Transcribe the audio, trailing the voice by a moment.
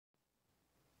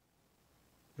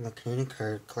The Canadian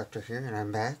Card Collector here, and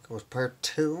I'm back with part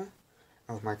 2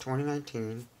 of my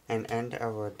 2019 and end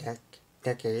of a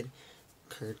decade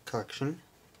card collection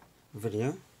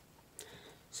video.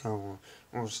 So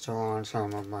we're still on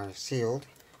some of my sealed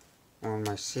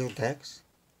decks.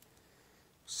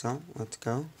 So let's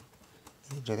go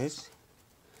into this.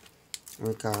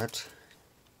 We got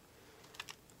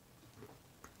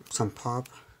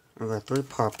we got 3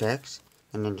 pop decks: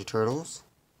 the Ninja Turtles,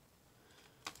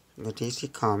 the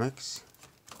DC Comics,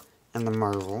 and the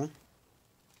Marvel.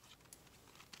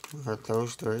 We got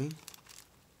those 3 right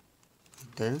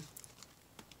there.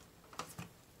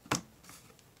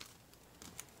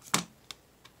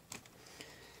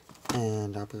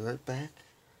 And I'll be right back.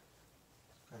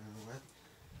 I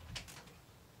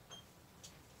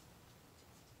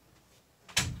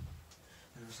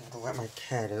just have to let my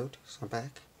cat out, so I'm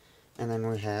back. And then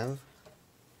we have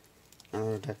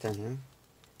another deck down here.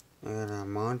 We got a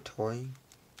Montoy,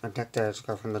 a deck that I just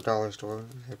got from the dollar store.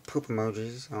 It had poop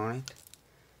emojis on it.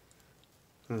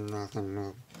 Nothing,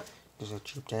 no, just a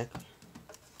cheap deck.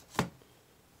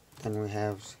 Then we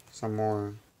have some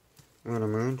more Lunar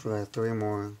Moons. We got 3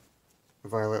 more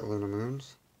Violet Lunar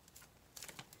Moons.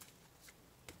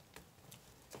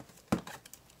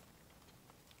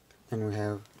 Then we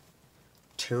have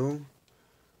 2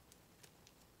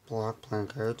 block playing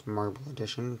cards, Marble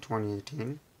Edition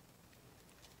 2018.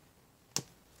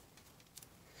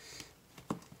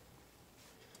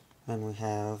 Then we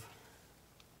have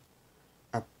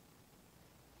a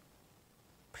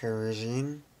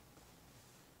Parisian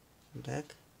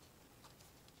deck.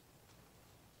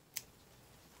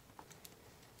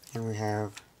 And we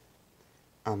have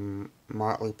a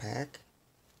Motley pack.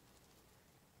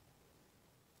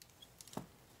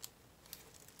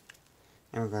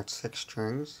 And we got 6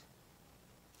 strings.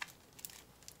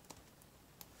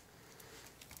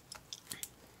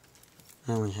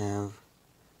 And we have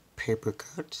paper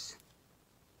cuts.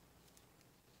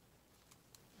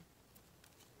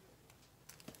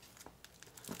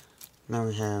 Now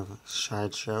we have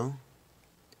Sideshow.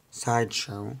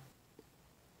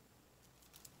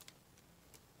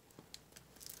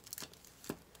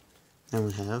 Then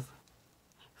we have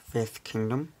Fifth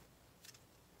Kingdom.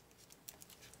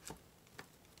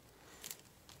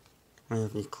 We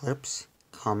have Eclipse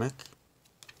comic.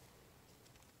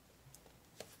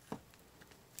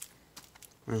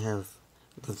 We have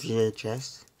the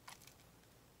VHS.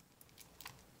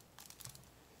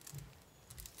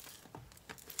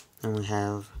 And we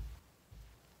have,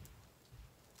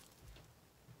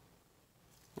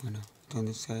 on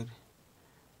this side,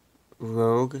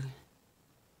 Rogue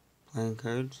playing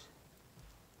cards.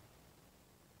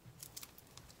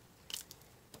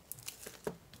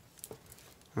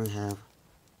 We have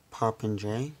Poppin'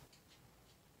 J.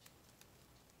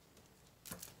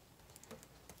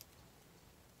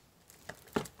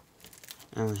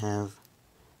 And we have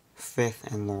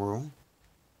Fifth and Laurel.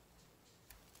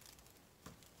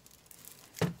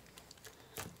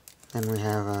 Then we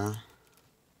have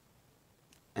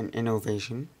an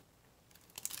Innovation.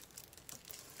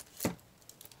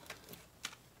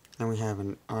 Then we have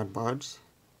an Oddbods.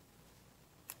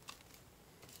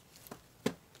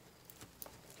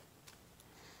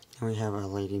 Then we have a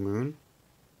Lady Moon.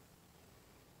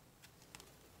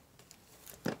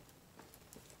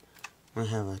 We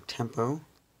have a Tempo.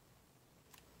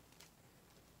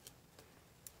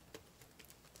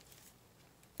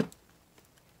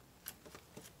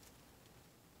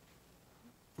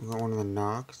 We got one of the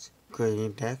Nox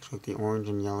gradient decks with the orange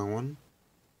and yellow one.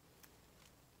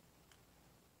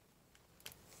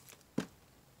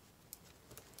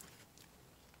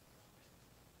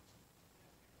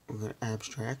 We got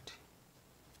Abstract.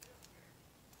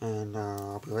 And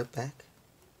I'll be right back.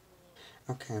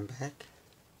 Okay, I'm back.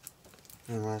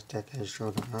 And the last deck I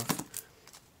showed off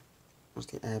was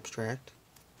the Abstract.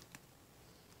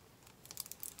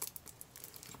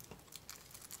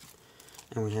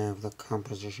 And we have the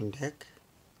Composition deck.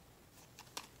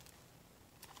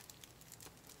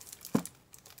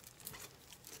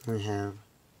 We have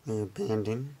the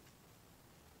Abandon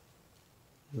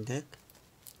deck.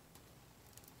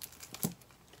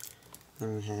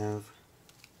 Then we have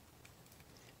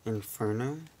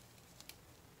Inferno.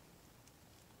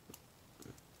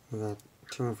 We got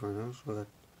 2 Infernos. We got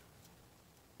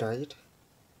Dite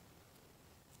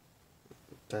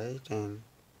and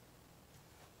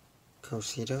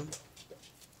Cosito.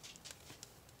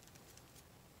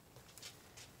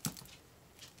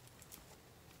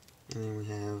 And then we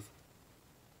have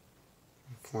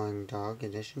Flying Dog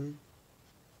Edition.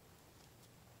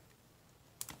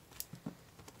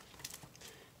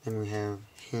 Then we have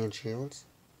Hand Shields.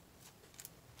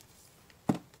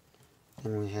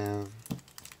 Then we have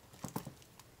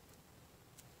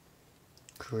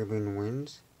Caribbean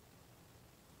Winds.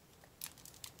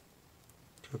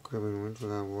 Two Caribbean Winds. We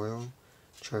got Royal,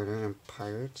 Charter, and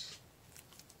Pirates.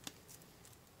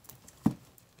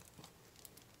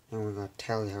 And we got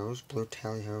Tally-Ho's, Blue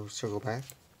Tally-Ho Silverback.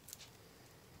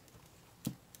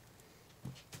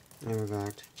 And we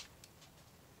got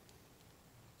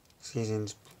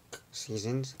Seasons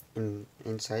in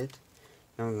Insight.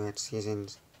 And we got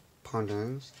Seasons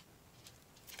Ponderings.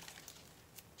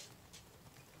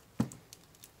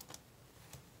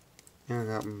 And we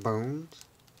got Bones.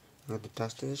 We got the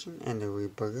Dust Edition and the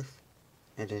Rebirth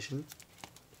Edition.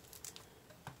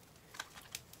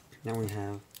 Then we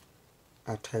have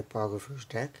a Typographer's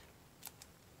deck.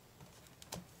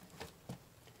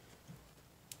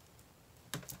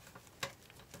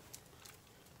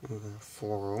 We got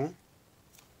Floral.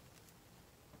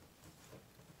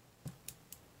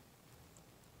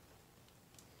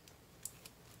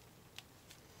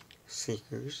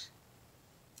 Seekers.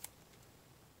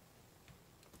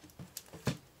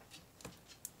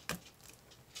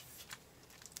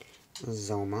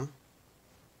 Zoma.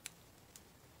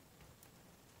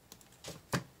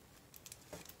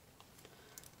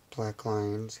 Black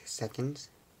Lions Seconds.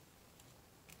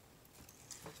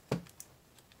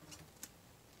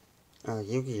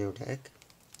 Yu-Gi-Oh deck.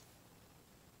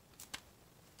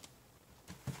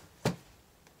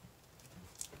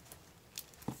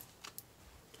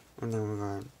 And then we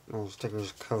got little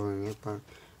stickers covering it, but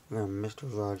we got Mr.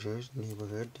 Rogers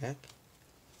Neighborhood deck.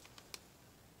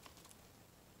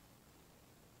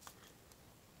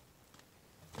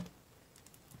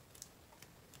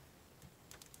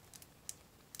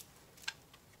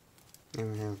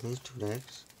 And we have these two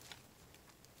decks.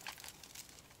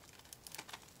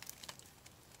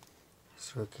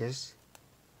 Circus.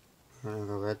 We have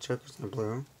a red circus and a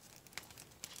blue.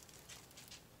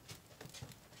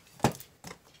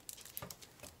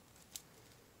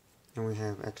 And we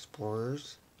have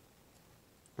Explorers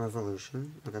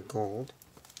Revolution, like a gold.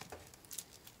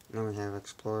 And then we have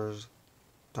Explorers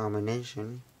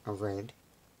Domination, a red.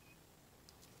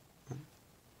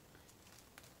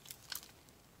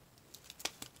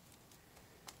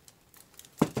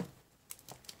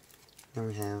 Then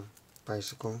we have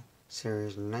Bicycle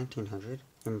Series 1900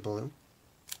 in blue.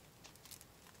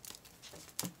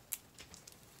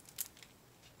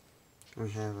 We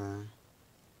have a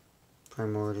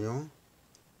Primordial.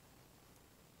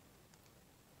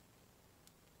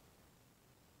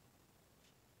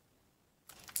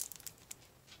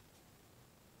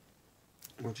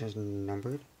 Which is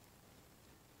numbered.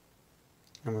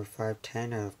 Number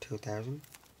 510 out of 2000.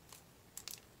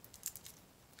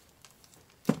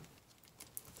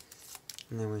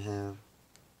 And then we have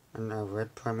a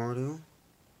red Primordial.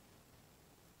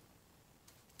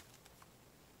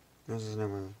 This is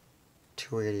number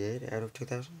 288 out of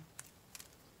 2000.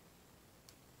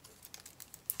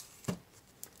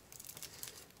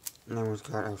 And then we've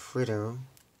got a Frito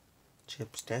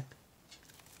Chips deck.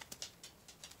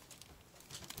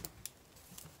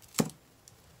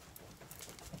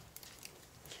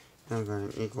 Then we've got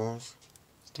an Eagles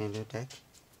standard deck.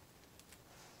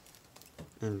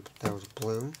 And that was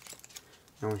blue.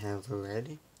 And we have the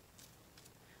red.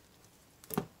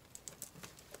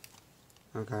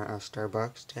 We've got a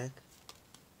Starbucks deck.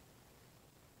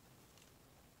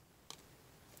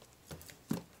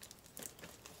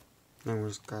 Then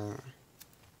we've got a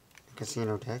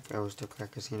casino deck,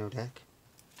 Aristocrat Casino deck.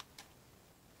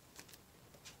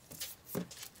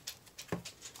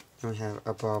 Then we have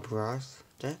a Bob Ross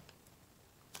deck.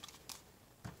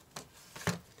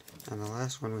 And the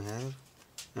last one we have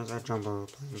is our Jumbo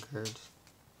playing cards.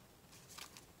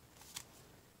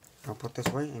 I'll put this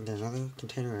away and get another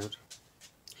container out.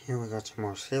 Here we got some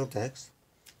more sealed decks.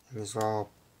 And these are all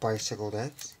bicycle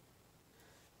decks.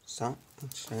 So,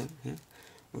 let's start here.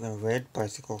 We got a red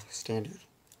bicycle standard.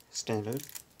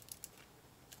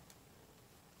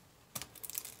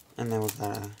 And then we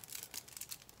got a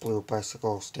blue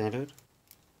bicycle standard.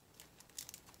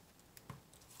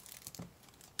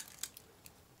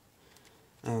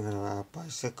 And we got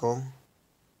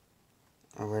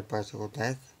a red bicycle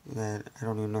deck that I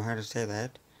don't even know how to say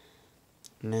that.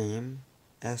 Name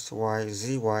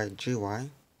SYZYGY.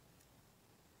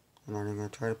 I'm not even going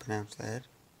to try to pronounce that.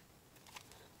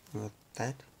 With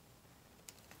that.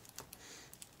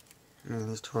 And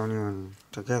these two aren't even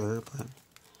together, but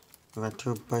we got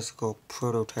two bicycle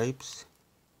prototypes.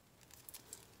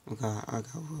 I got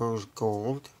rose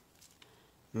gold.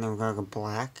 And then we got a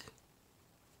black.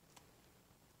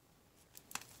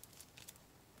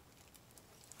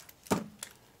 And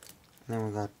then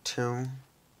we got two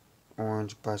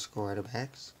orange bicycle rider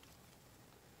backs.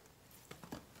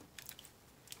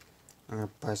 I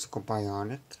got Bicycle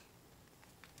Bionic.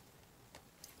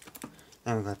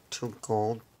 And we got 2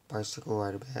 gold bicycle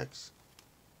rider bags.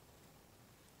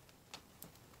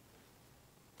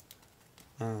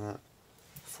 And we got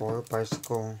 4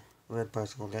 red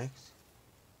bicycle decks.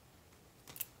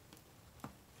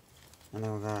 And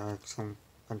then we got like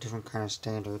a different kind of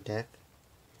standard deck.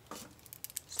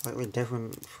 Slightly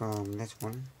different from this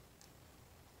one.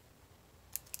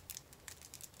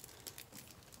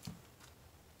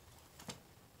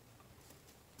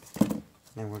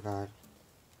 Then we got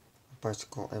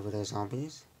Bicycle Everyday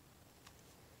Zombies.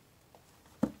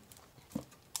 We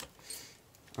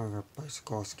got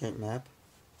Bicycle Escape Map.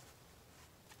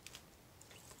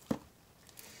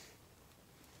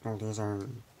 Well, these are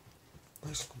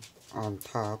bicycle on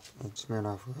top. It's made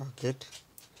off Rocket,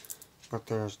 but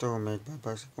they're still made by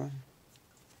Bicycle,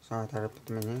 so I thought I'd put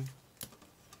them in here.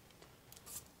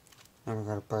 And we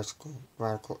got a Bicycle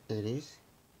Radical 80s.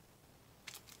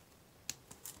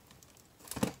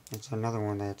 It's another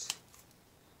one that's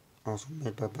also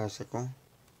made by Bicycle.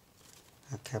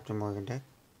 A Captain Morgan deck.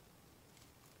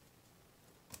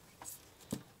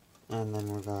 And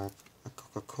then we got a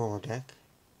Coca-Cola deck.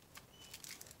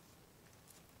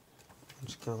 I'm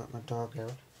just gonna let my dog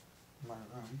out in my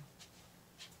room.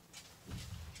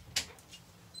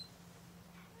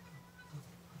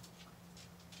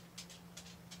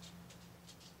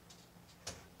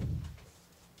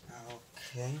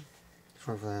 Okay,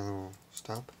 for a little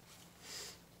stop.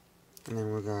 And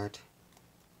then we got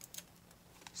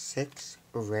 6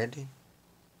 red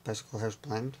Bicycle House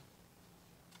Blend.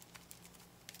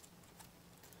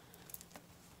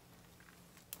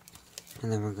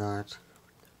 And then we got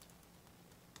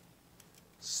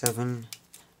 7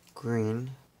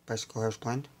 green Bicycle House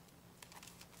Blend.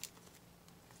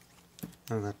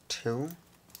 And we got 2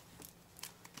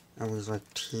 of these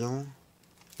like teal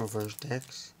reverse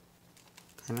decks.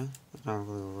 Kinda. It's not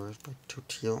really reverse, but 2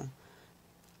 teal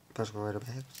Bicycle rider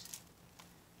bags.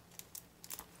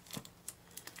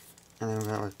 And then we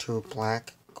got like 2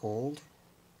 black gold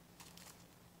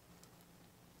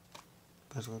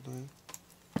Bicycle deck.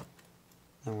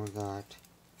 And we got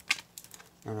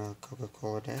another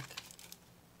Coca-Cola deck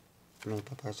made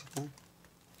by Bicycle.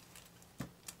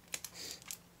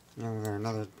 And we got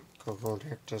another Coca-Cola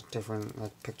deck, just different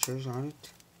like pictures on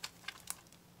it.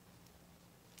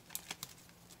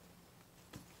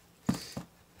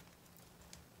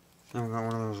 And we got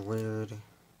one of those weird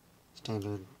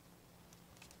standard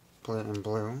split and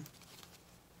blue.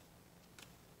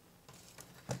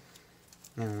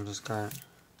 And we just got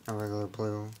a regular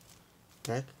blue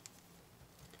deck.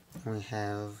 And we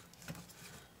have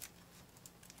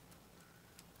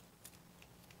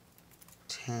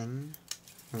 10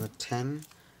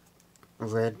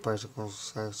 red bicycle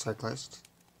cyclists.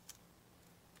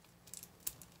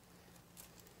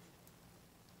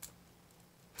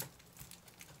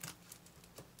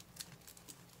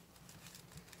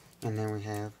 And then we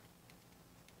have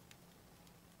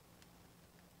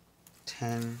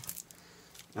 10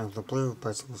 of the blue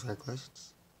bicycle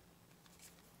cyclists.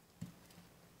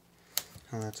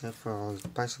 And that's it for all these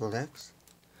bicycle decks.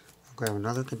 I'll grab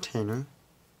another container.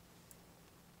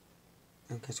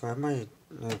 Okay, so I have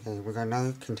we got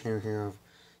another container here of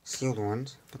sealed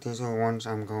ones, but these are the ones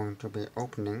I'm going to be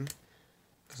opening,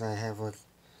 because I have like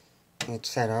it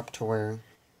set up to where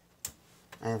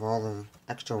I have all the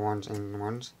extra ones in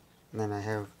ones, and then I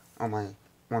have all my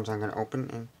ones I'm going to open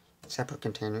in separate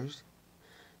containers.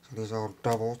 So these are all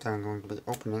doubles that I'm going to be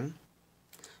opening.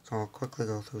 So I'll quickly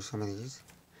go through some of these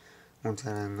ones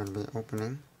that I'm going to be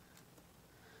opening,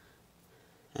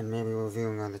 and maybe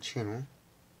reviewing on the channel.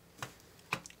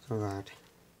 So we got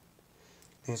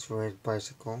this red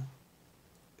bicycle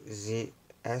SYZYGY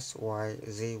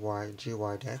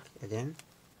deck again.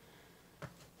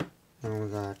 Then we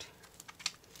got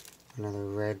another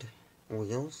red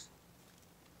wheels.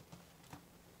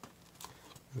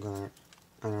 We got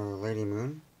another Lady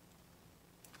Moon.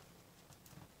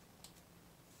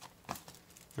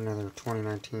 Another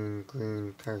 2019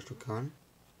 green Character Con.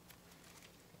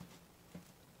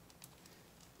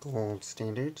 Gold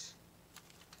standards.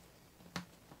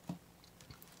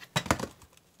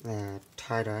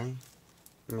 Tie-dye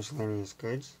miscellaneous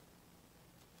goods.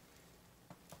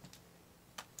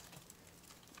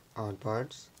 Odd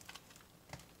Bards.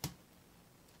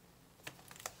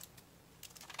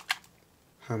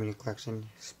 Harmony Collection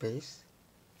Space.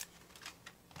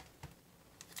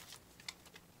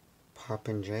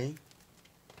 Poppin' J.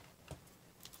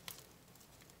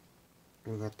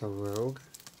 We got the Rogue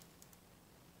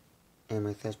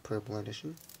Amethyst Purple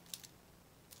Edition.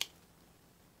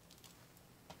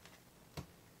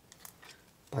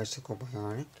 Bicycle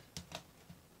Bionic,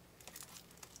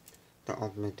 the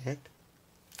Ultimate Deck,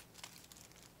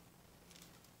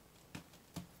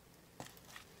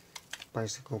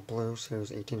 Bicycle Blue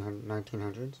Series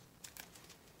 1900s,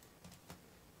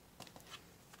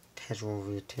 Casual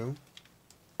V2,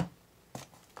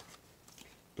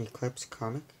 Eclipse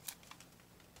Comic,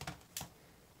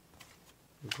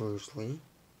 Bruce Lee,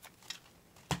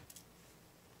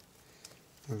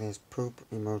 and there's Poop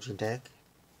Emoji Deck,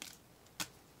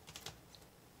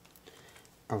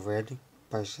 a red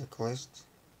bicyclist,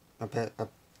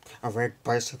 a red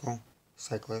bicycle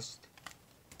cyclist,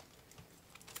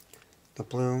 the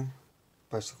blue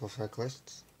bicycle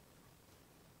cyclists,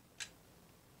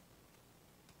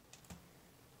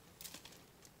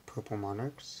 Purple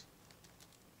Monarchs,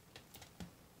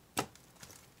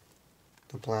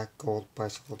 the black gold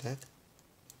bicycle deck,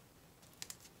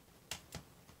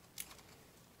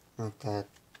 like that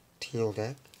teal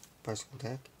deck, bicycle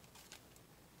deck,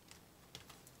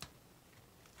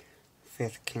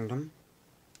 Fifth Kingdom,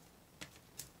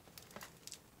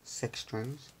 6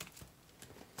 strings,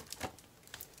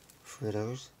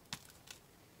 Fritos,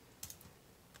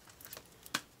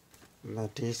 the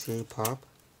DC Pop,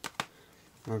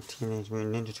 the Teenage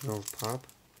Mutant Ninja Turtles Pop,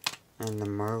 and the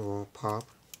Marvel Pop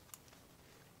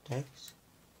decks,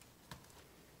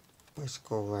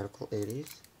 Bicycle Radical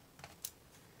 80s,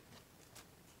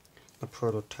 the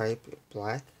Prototype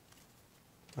Black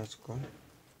bicycle,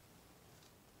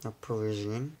 the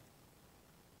Parisian,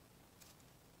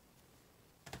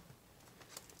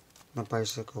 the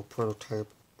Bicycle Prototype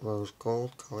Rose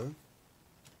Gold color,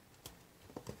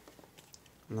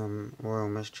 the Royal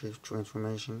Mischief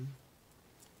Transformation,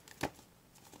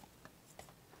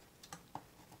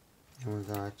 and we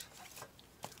got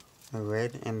the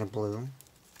red and the blue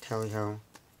Tally-Ho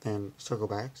and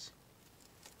Circlebacks,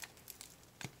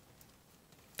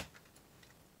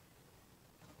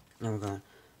 and we got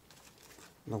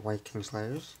the white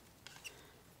Kingslayers,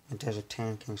 the Desert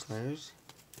Tan Kingslayers,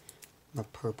 the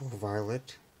purple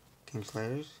violet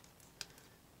Kingslayers,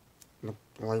 the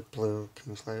light blue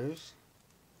Kingslayers,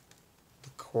 the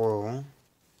coral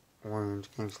orange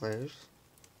Kingslayers,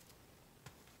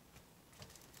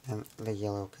 and the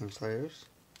yellow Kingslayers.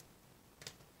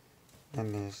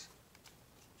 Then there's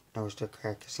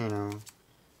Aristocrat Casino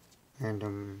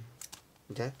random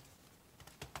deck,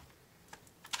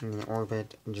 and the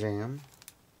Orbit Jam.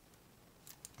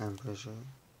 I'm pretty sure.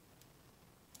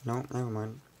 No, never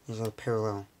mind. These are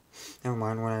parallel. Never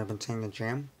mind what I've been saying, the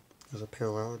Jam. There's a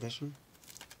parallel edition.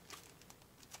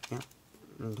 Yeah,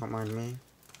 don't mind me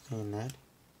saying that.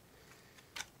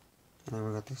 And then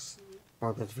we got this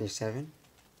Orbit V7.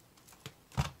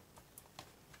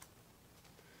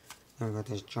 Then we got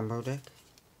this Jumbo deck.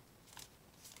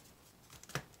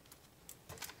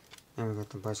 Then we got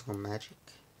the Bicycle Magic.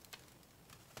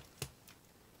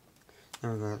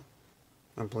 Then we got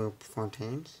the Blue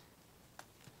Fontaines.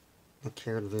 The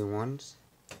Carrot V1s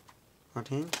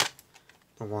Fontaines.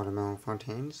 The Watermelon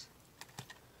Fontaines.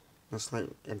 The Slate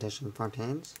Edition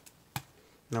Fontaines.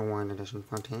 The Wine Edition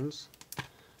Fontaines.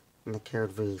 And the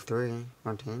Carrot V3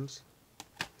 Fontaines.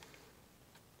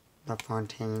 The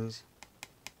Fontaines.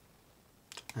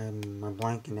 I'm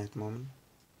blanking at the moment.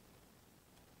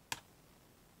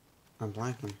 I'm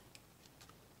blanking.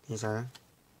 These are...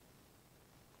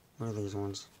 what are these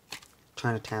ones?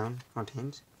 Chinatown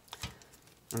Fontaines.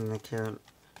 And the Carrot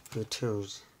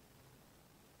V2s.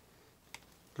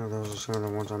 So those are some of the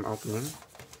ones I'm opening.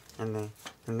 And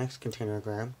the next container I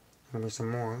grab, going to be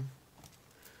some more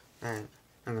that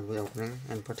I'm going to be opening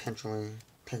and potentially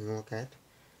taking a look at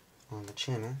on the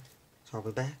channel. So I'll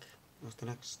be back with the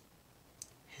next.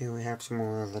 Here we have some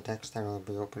more of the decks that I'll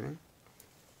be opening.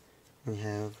 We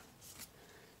have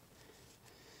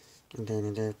the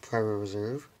Day-to-Day Private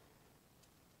Reserve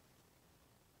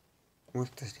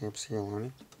with the stamp seal on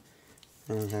it.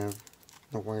 And we have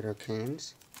the White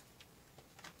Arcanes,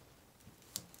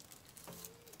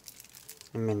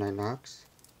 the Midnight Knocks,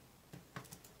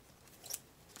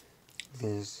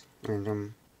 this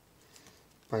random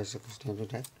Bicycle Standard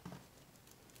deck,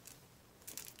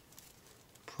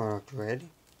 Product Red,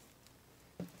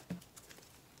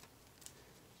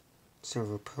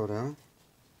 Silver Proto,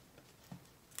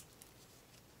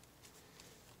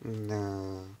 and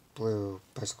the Blue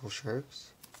Bicycle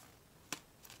Sharks,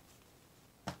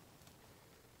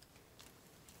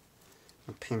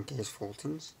 the Pink Ace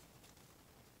Fultons,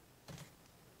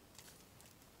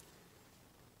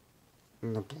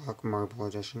 and the Block Marble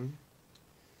Edition,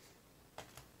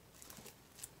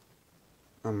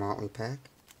 a Motley Pack,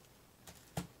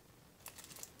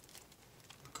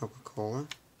 Coca-Cola,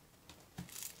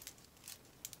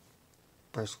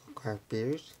 Bicycle Craft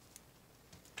Beers,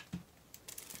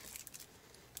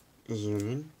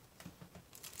 Union,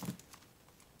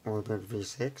 Orbit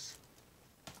V6,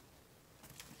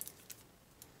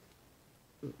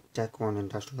 Deck 1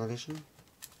 Industrial Edition,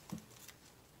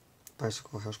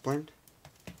 Bicycle House Blend,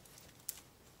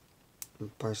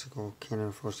 Bicycle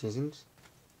Cannon 4 Seasons,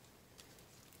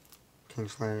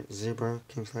 Kingslayer Zebra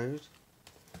Kingslayers,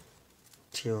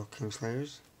 Teal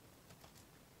Kingslayers,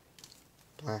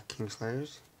 Black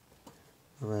Kingslayers,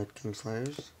 Red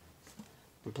Kingslayers,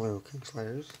 Blue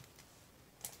Kingslayers,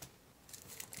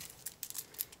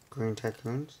 Green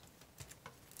Tycoons,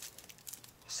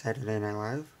 Saturday Night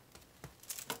Live,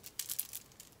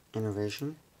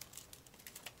 Innovation,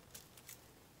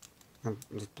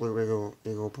 this Blue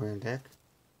Eagle brand deck,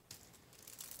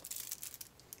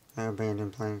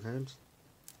 Abandoned Playing Cards,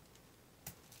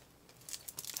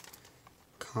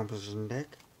 Composition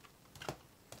deck,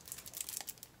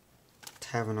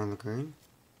 Tavern on the Green,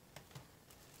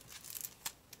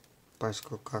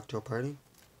 Bicycle Cocktail Party,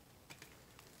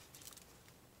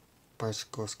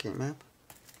 Bicycle Skate Map,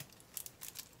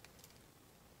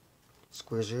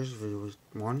 Squeezers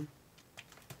V1,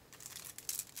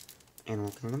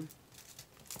 Animal Kingdom,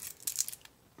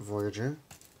 Voyager,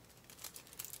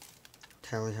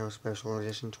 Tally Ho Special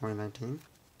Edition 2019,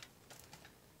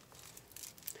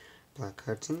 Black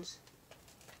Hudsons,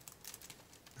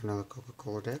 another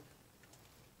Coca-Cola deck,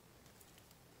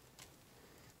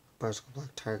 Bicycle Black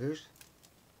Tigers,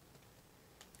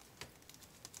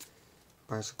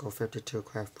 Bicycle 52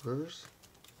 Craft Brewers,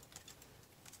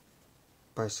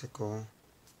 Bicycle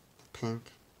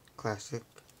Pink Classic,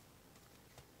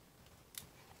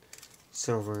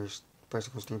 Silver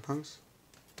Bicycle Steampunks,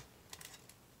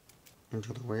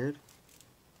 Into the Weird,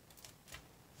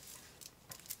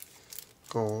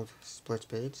 Gold Split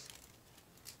Spades,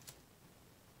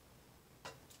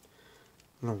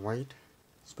 the White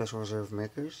Special Reserve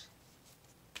Makers,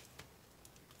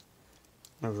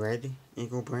 the Red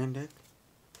Eagle brand deck,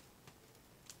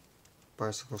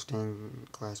 Bicycle Stained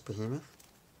Glass Behemoth,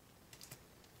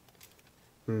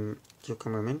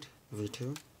 Cucumber Mint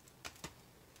V2,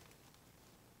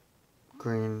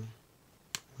 Green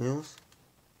Wheels,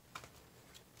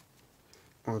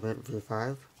 Orbit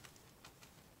V5,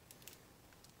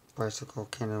 Bicycle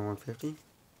Cannon 150,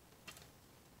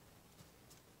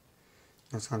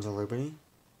 the Sons of Liberty,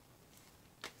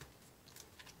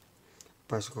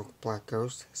 Bicycle Black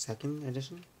Ghost 2nd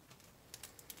Edition,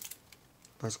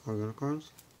 Bicycle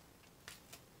Unicorns,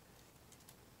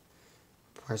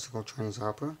 Bicycle Chinese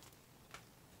Opera,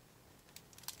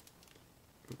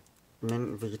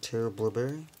 Mint V2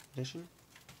 Blueberry Edition,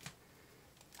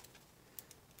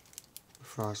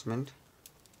 Frost Mint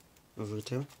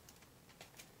V2,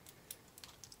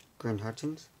 Green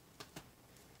Hudsons,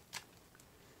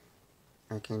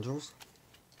 Archangels,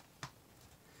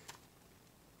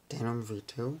 Denim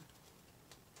V2,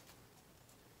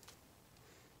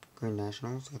 Green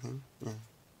Nationals, I think, yeah.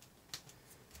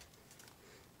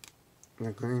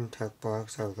 The green tech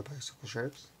box of the Bicycle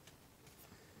Sharks.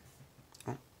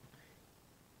 Oh.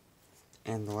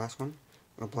 And the last one,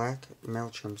 the black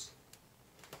Mailchimps.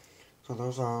 So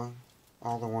those are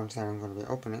all the ones that I'm going to be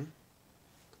opening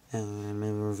and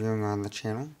maybe reviewing on the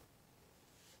channel.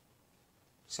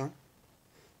 So,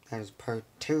 that is part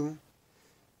 2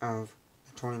 of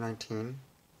the 2019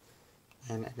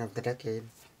 and end of the decade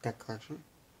deck collection.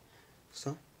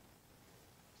 So,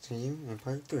 see you in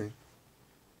part 3.